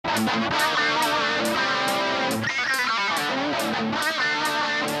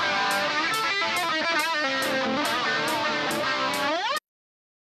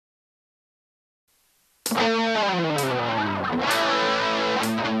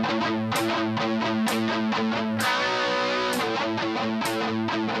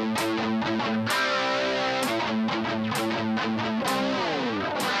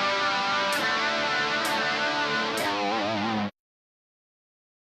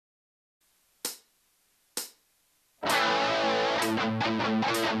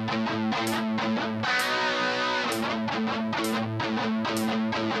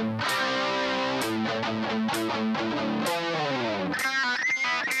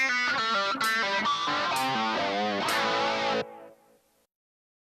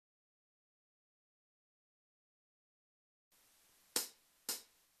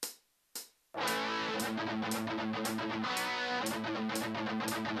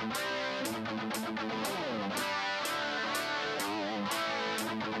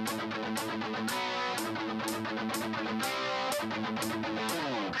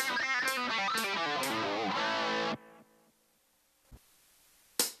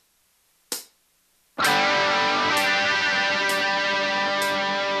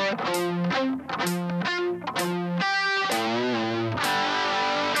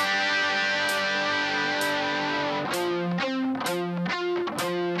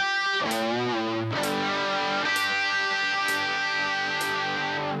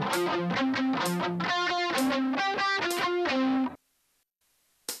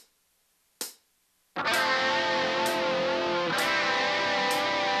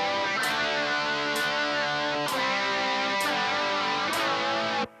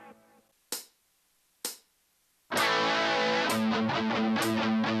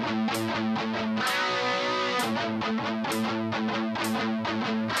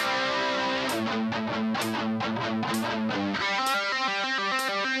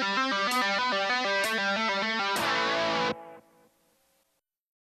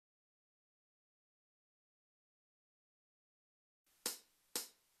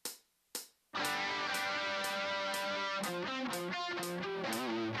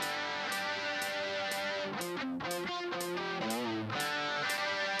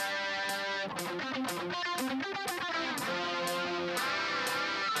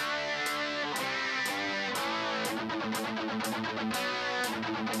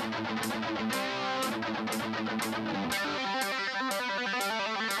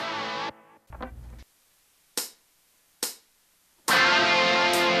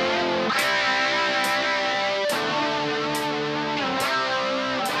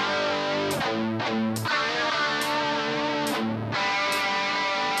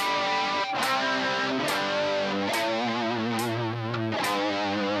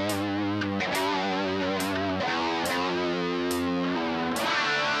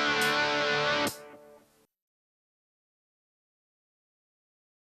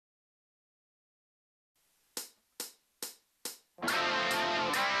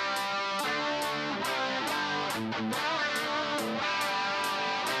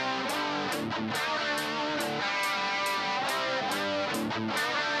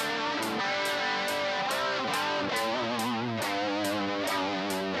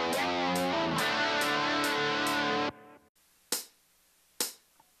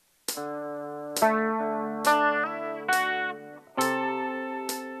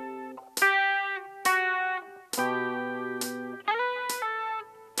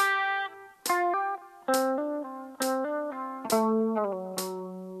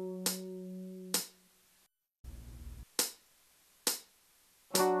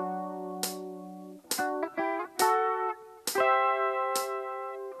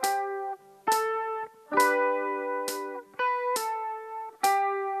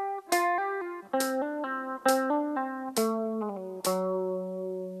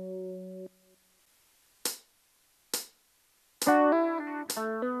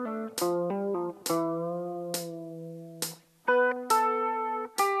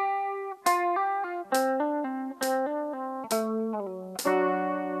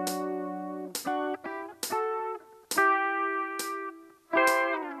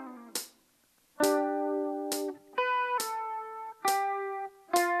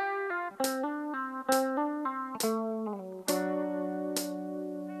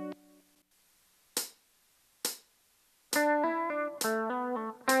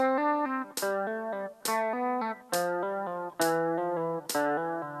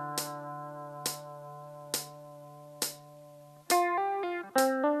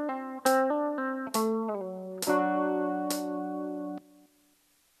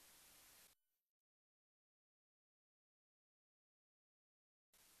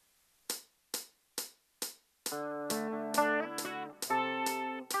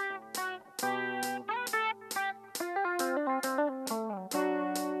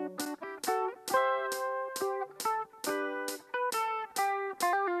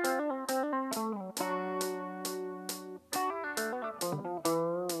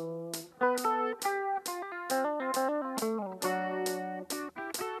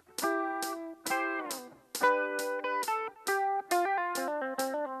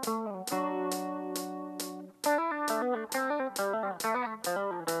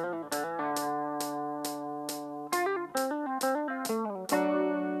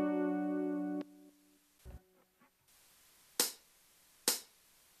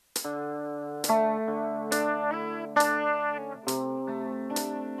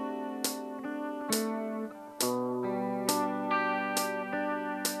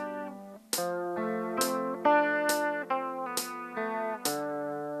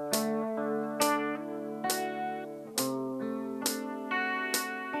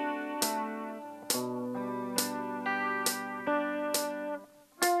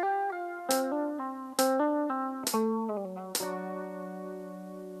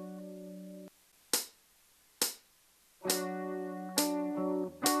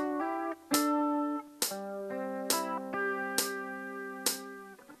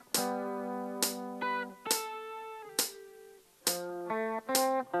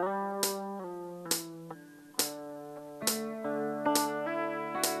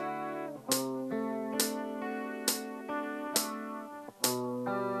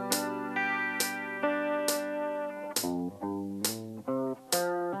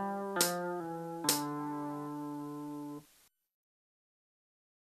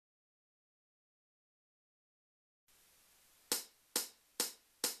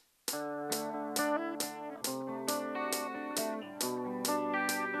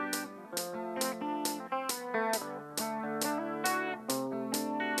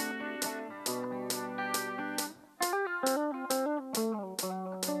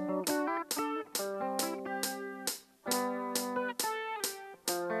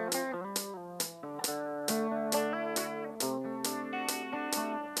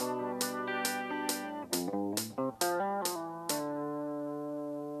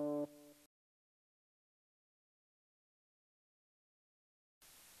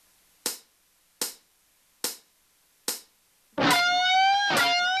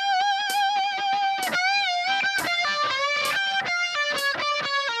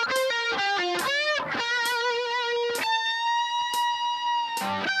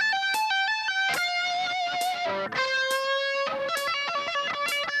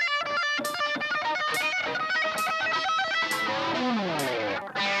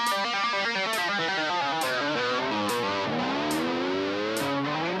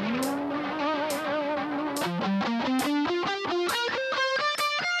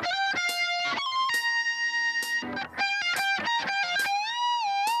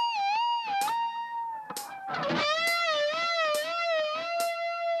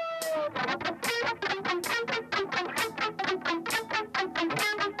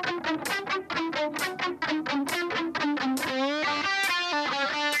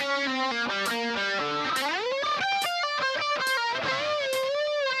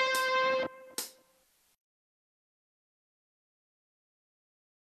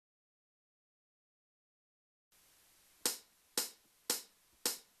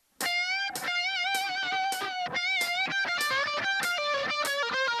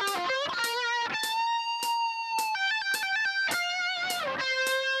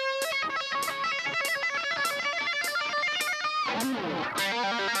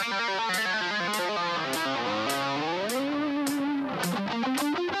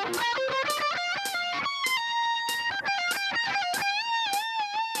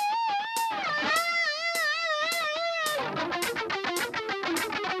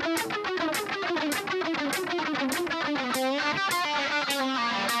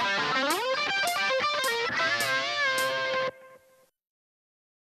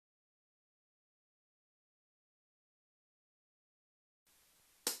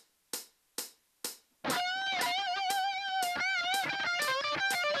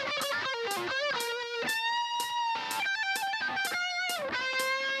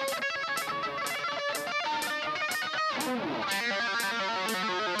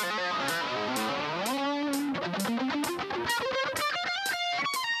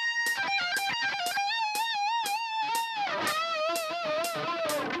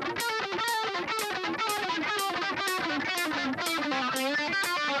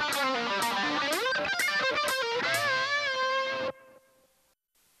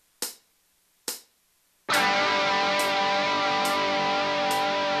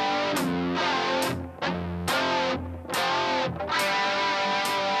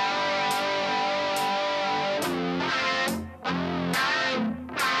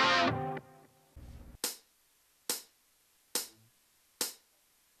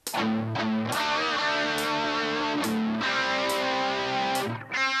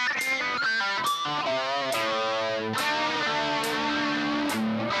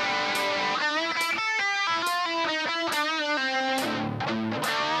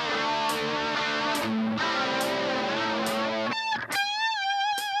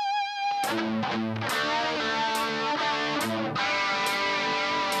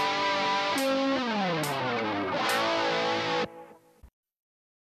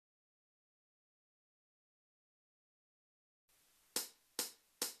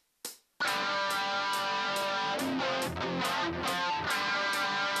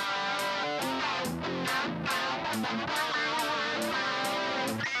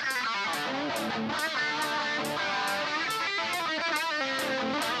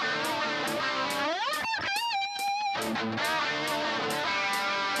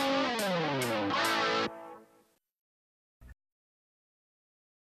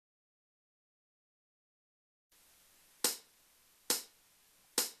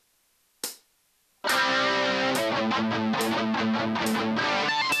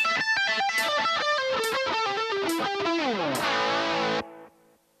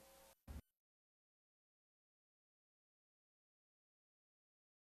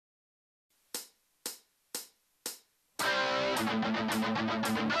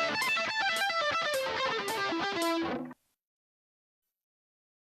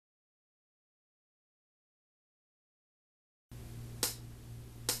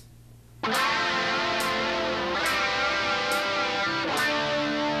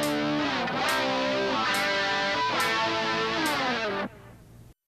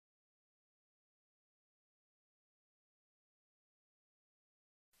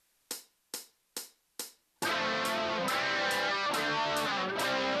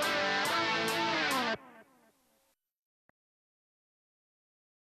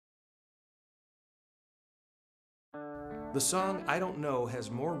The song I Don't Know has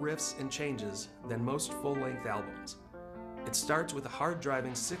more riffs and changes than most full-length albums. It starts with a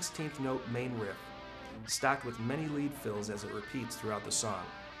hard-driving 16th note main riff, stocked with many lead fills as it repeats throughout the song.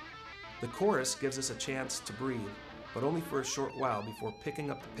 The chorus gives us a chance to breathe, but only for a short while before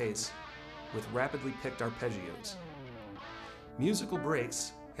picking up the pace with rapidly picked arpeggios. Musical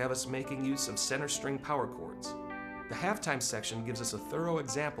breaks have us making use of center string power chords. The halftime section gives us a thorough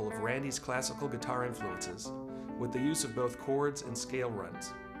example of Randy's classical guitar influences, with the use of both chords and scale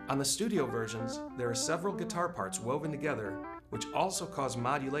runs. On the studio versions, there are several guitar parts woven together, which also cause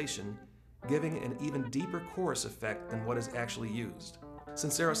modulation, giving an even deeper chorus effect than what is actually used.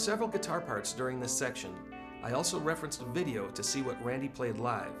 Since there are several guitar parts during this section, I also referenced a video to see what Randy played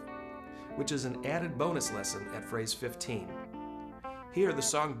live, which is an added bonus lesson at phrase 15. Here, the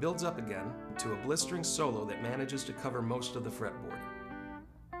song builds up again to a blistering solo that manages to cover most of the fretboard.